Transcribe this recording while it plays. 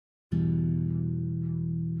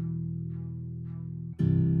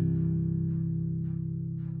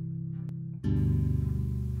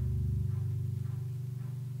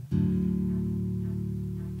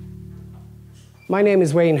My name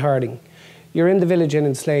is Wayne Harding. You're in the Village Inn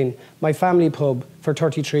in Slane, my family pub for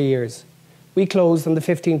 33 years. We closed on the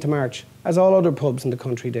 15th of March, as all other pubs in the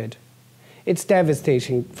country did. It's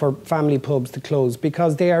devastating for family pubs to close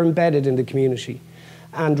because they are embedded in the community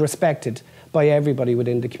and respected by everybody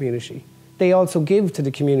within the community. They also give to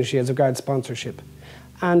the community as regards sponsorship.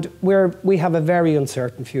 And we have a very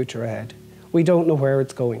uncertain future ahead. We don't know where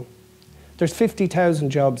it's going. There's 50,000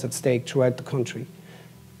 jobs at stake throughout the country.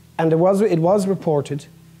 And it was reported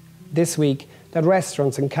this week that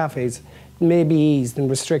restaurants and cafes may be eased in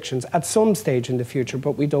restrictions at some stage in the future,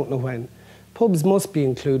 but we don't know when. Pubs must be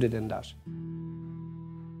included in that.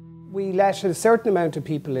 We let a certain amount of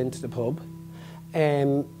people into the pub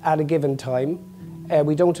at a given time.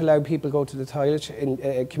 We don't allow people go to the toilet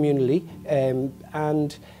communally,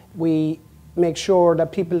 and we make sure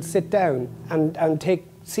that people sit down and take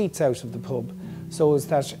seats out of the pub so as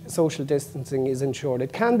that social distancing is ensured.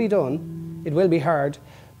 It can be done, it will be hard,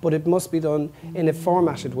 but it must be done in a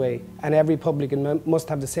formatted way, and every publican must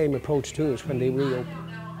have the same approach to it when they reopen.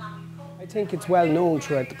 I think it's well known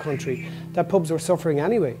throughout the country that pubs are suffering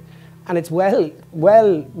anyway, and it's well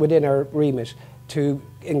within our remit to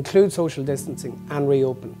include social distancing and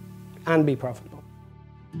reopen and be profitable.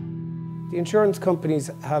 The insurance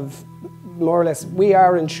companies have more or less, we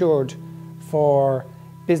are insured for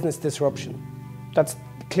business disruption. That's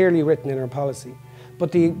clearly written in our policy.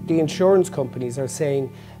 But the insurance companies are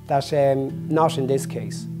saying that not in this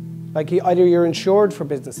case. Like either you're insured for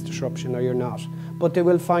business disruption or you're not. But they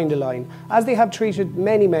will find a line, as they have treated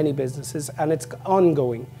many, many businesses, and it's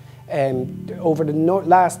ongoing over the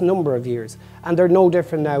last number of years. And they're no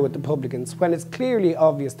different now with the publicans, when it's clearly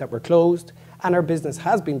obvious that we're closed and our business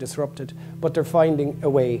has been disrupted, but they're finding a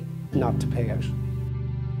way not to pay out.